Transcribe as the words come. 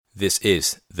This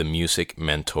is the Music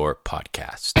Mentor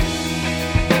Podcast.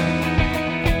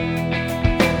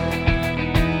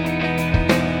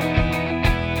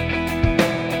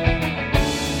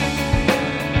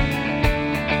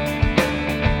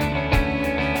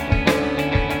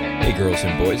 Hey girls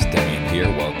and boys, Damian here.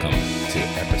 Welcome to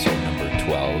episode number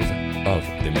 12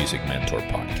 of the Music Mentor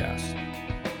Podcast.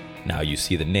 Now you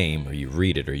see the name, or you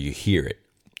read it, or you hear it.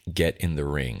 Get in the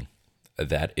ring.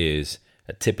 That is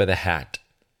a tip of the hat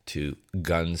to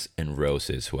Guns N'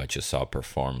 Roses, who I just saw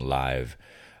perform live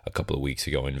a couple of weeks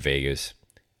ago in Vegas.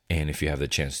 And if you have the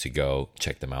chance to go,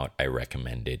 check them out. I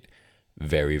recommend it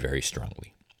very, very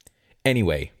strongly.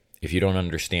 Anyway, if you don't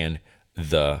understand,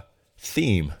 the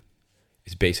theme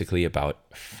is basically about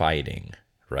fighting,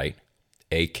 right?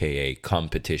 AKA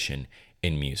competition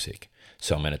in music.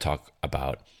 So I'm going to talk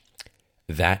about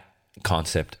that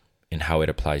concept and how it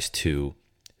applies to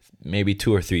maybe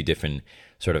 2 or 3 different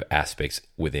sort of aspects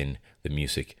within the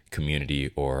music community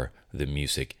or the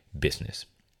music business.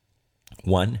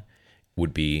 One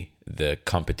would be the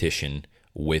competition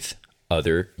with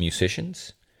other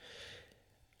musicians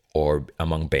or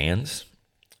among bands.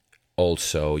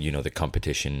 Also, the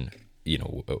competition,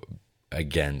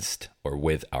 against or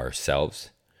with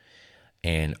ourselves.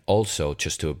 And also,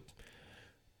 just to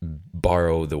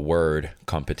borrow the word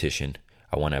competition,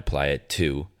 I want to apply it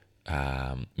to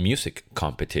music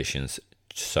competitions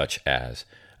such as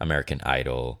American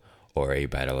Idol or a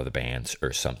Battle of the Bands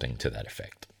or something to that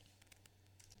effect.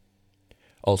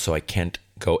 Also, I can't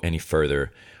go any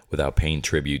further without paying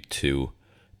tribute to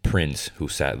Prince, who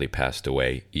sadly passed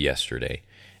away yesterday.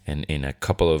 And in a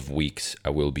couple of weeks, I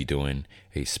will be doing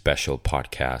a special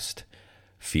podcast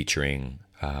featuring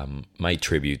my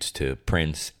tributes to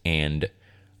Prince and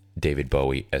David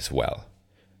Bowie as well.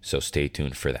 So stay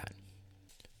tuned for that.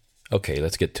 Okay,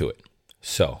 let's get to it.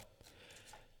 So,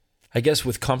 I guess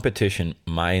with competition,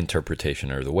 my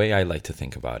interpretation, or the way I like to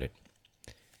think about it,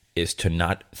 is to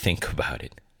not think about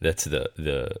it. That's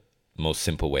the most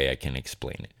simple way I can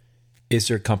explain it. Is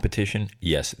there competition?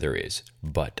 Yes, there is.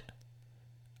 But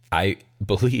I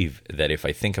believe that if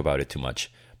I think about it too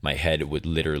much, my head would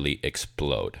literally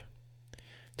explode.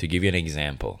 To give you an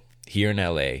example, here in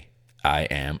LA, I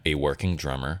am a working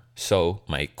drummer, so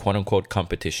my quote-unquote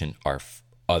competition are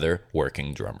other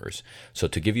working drummers. So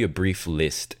to give you a brief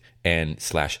list and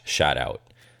 / shout out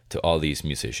to all these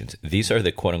musicians, these are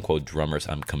the quote-unquote drummers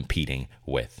I'm competing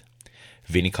with.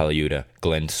 Vinny Colaiuta,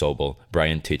 Glenn Sobel,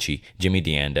 Brian Tichy, Jimmy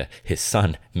DeAnda, his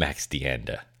son Max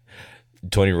DeAnda,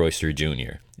 Tony Royster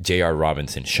Jr., J.R.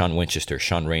 Robinson, Sean Winchester,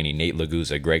 Sean Rainey, Nate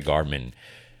Laguza, Greg Garman.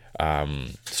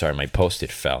 Sorry, my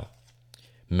post-it fell.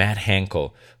 Matt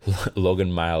Hankel,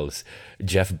 Logan Miles,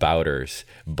 Jeff Bouders,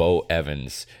 Bo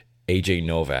Evans, AJ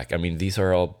Novak. I mean, these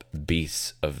are all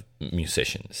beasts of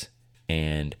musicians.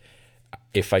 And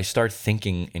if I start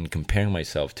thinking and comparing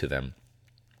myself to them,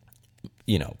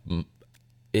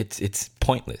 it's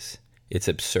pointless. It's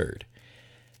absurd.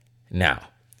 Now,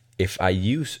 if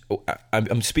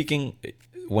I'm speaking,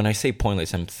 when I say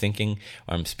pointless, I'm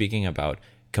speaking about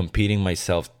comparing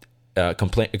myself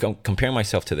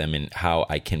to them and how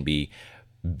I can be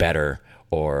better,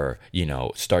 or,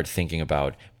 start thinking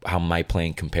about how my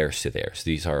playing compares to theirs.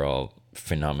 These are all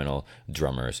phenomenal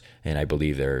drummers, and I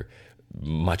believe they're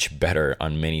much better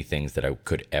on many things that I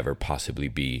could ever possibly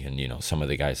be. And, some of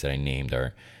the guys that I named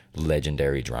are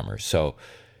legendary drummers. So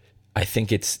I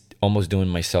think it's almost doing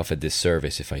myself a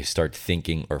disservice if I start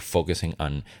thinking or focusing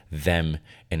on them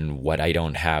and what I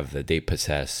don't have that they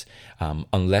possess,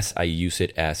 unless I use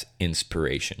it as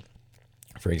inspiration.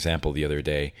 For example, the other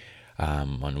day,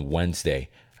 on Wednesday,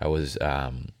 I was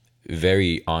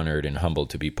very honored and humbled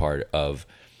to be part of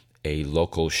a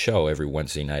local show every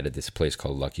Wednesday night at this place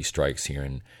called Lucky Strikes here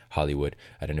in Hollywood,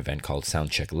 at an event called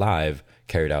Soundcheck Live,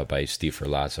 carried out by Steve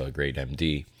Ferlazzo, a great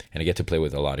MD. And I get to play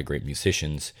with a lot of great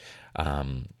musicians.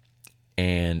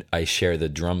 And I share the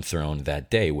drum throne that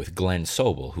day with Glenn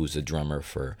Sobel, who's a drummer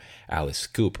for Alice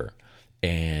Cooper.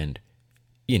 And,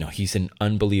 he's an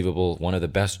unbelievable, one of the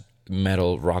best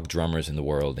metal rock drummers in the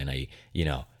world. And I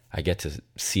get to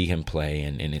see him play,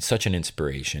 and it's such an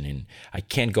inspiration. And I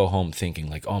can't go home thinking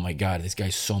like, oh my God, this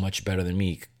guy's so much better than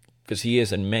me, because he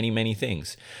is in many, many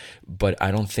things. But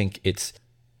I don't think it's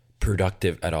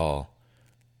productive at all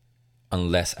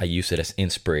unless I use it as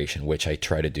inspiration, which I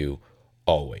try to do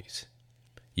always.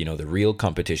 The real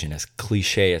competition, as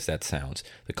cliche as that sounds,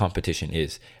 the competition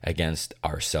is against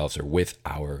ourselves or with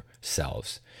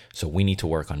ourselves. So we need to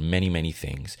work on many, many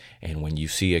things. And when you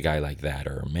see a guy like that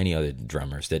or many other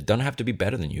drummers that don't have to be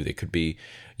better than you, they could be,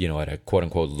 at a quote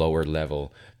unquote lower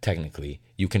level technically,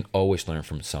 you can always learn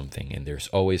from something. And there's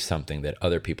always something that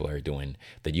other people are doing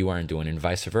that you aren't doing, and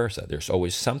vice versa. There's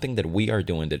always something that we are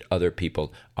doing that other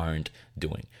people aren't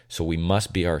doing. So we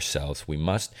must be ourselves. We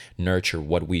must nurture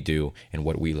what we do and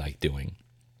what we like doing.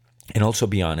 And also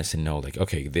be honest and know, like,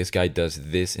 okay, this guy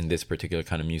does this in this particular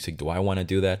kind of music. Do I want to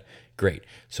do that? Great.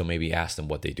 So maybe ask them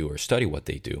what they do or study what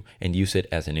they do and use it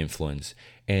as an influence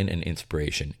and an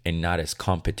inspiration and not as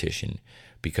competition,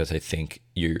 because I think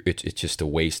it's just a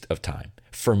waste of time.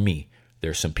 For me,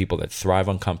 there's some people that thrive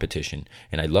on competition,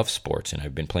 and I love sports, and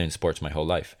I've been playing sports my whole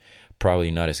life.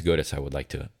 Probably not as good as I would like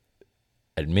to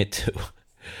admit to,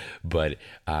 but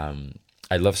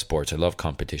I love sports. I love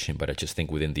competition, but I just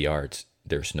think within the arts,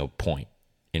 there's no point,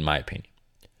 in my opinion.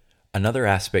 Another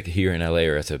aspect here in LA,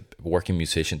 or as a working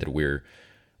musician, that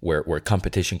where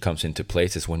competition comes into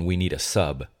place is when we need a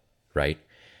sub, right?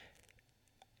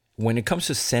 When it comes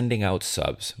to sending out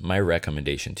subs, my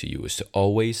recommendation to you is to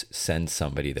always send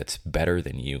somebody that's better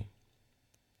than you,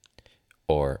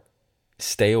 or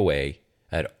stay away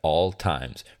at all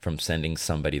times from sending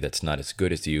somebody that's not as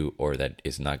good as you, or that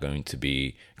is not going to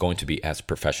be as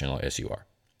professional as you are.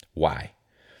 Why?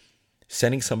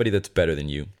 Sending somebody that's better than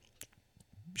you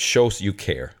shows you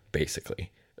care, basically.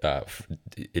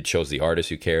 It shows the artist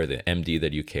you care, the MD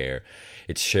that you care.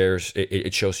 It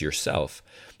shows yourself,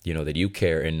 that you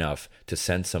care enough to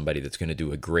send somebody that's going to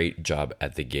do a great job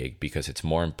at the gig, because it's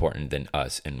more important than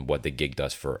us and what the gig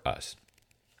does for us.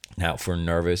 Now, if we're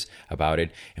nervous about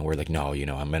it and we're like, no,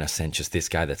 I'm going to send just this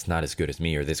guy that's not as good as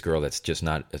me, or this girl that's just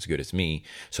not as good as me,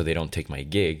 so they don't take my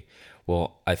gig.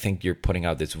 Well, I think you're putting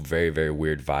out this very, very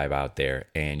weird vibe out there,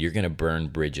 and you're going to burn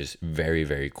bridges very,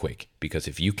 very quick. Because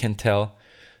if you can tell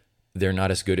they're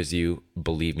not as good as you,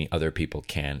 believe me, other people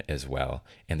can as well.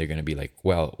 And they're going to be like,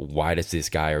 well, why does this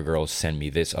guy or girl send me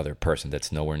this other person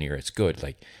that's nowhere near as good?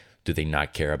 Like, do they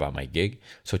not care about my gig?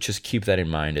 So just keep that in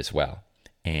mind as well.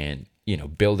 And,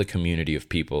 build a community of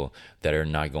people that are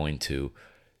not going to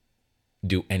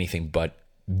do anything but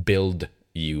build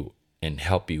you and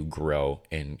help you grow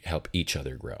and help each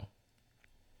other grow.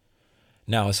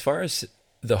 Now, as far as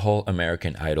the whole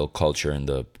American Idol culture and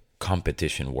the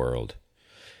competition world,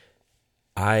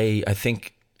 I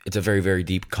think it's a very, very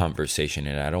deep conversation,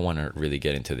 and I don't want to really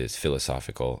get into this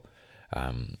philosophical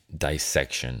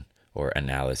dissection or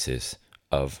analysis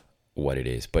of what it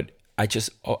is. But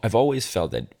I've always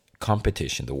felt that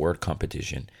competition, the word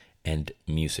competition, and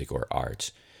music or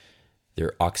arts,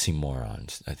 they're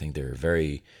oxymorons. I think they're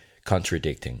very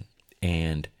contradicting.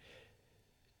 And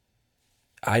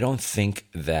I don't think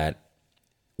that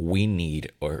we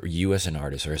need, or you as an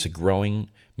artist or as a growing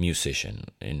musician,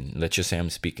 and let's just say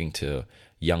I'm speaking to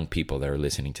young people that are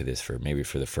listening to this for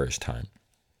the first time,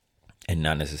 and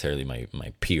not necessarily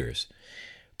my peers,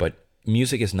 but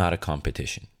music is not a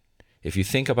competition. If you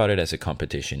think about it as a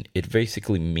competition, it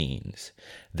basically means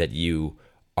that you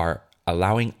are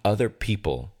allowing other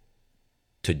people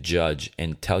to judge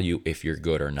and tell you if you're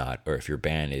good or not, or if your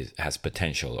band has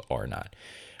potential or not,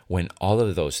 when all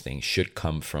of those things should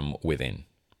come from within.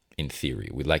 In theory,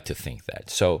 we like to think that.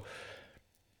 So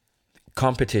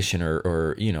competition,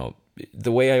 or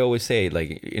the way I always say,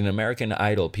 like in American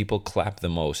Idol, people clap the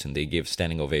most and they give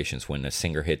standing ovations when a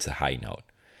singer hits a high note.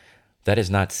 That is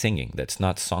not singing. That's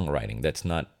not songwriting. That's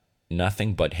not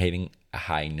nothing but hitting a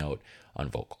high note on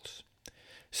vocals.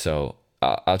 So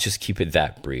I'll just keep it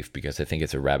that brief, because I think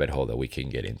it's a rabbit hole that we can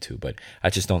get into. But I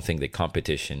just don't think that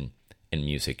competition in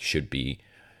music should be,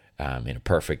 in a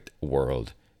perfect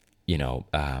world,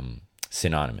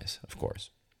 synonymous, of course.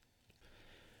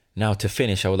 Now, to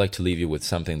finish, I would like to leave you with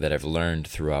something that I've learned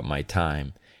throughout my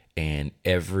time, and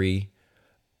every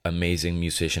amazing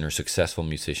musician or successful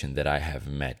musician that I have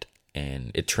met,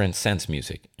 and it transcends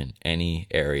music in any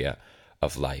area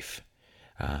of life,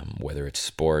 whether it's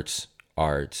sports,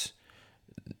 arts,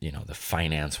 the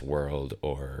finance world,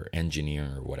 or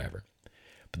engineering, or whatever.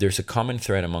 But there's a common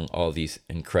thread among all these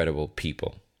incredible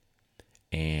people,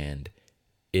 and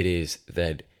it is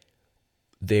that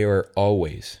they are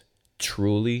always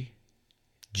truly,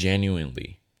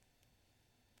 genuinely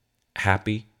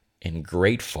happy and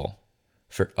grateful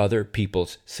for other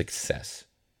people's success.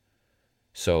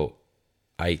 So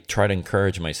I try to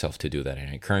encourage myself to do that, and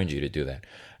I encourage you to do that.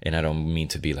 And I don't mean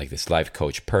to be like this life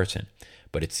coach person,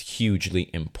 but it's hugely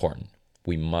important.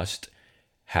 We must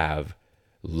have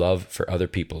love for other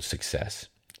people's success,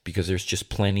 because there's just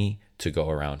plenty to go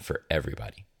around for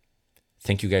everybody.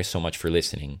 Thank you guys so much for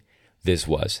listening. This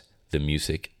was the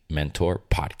Music Mentor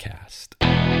Podcast.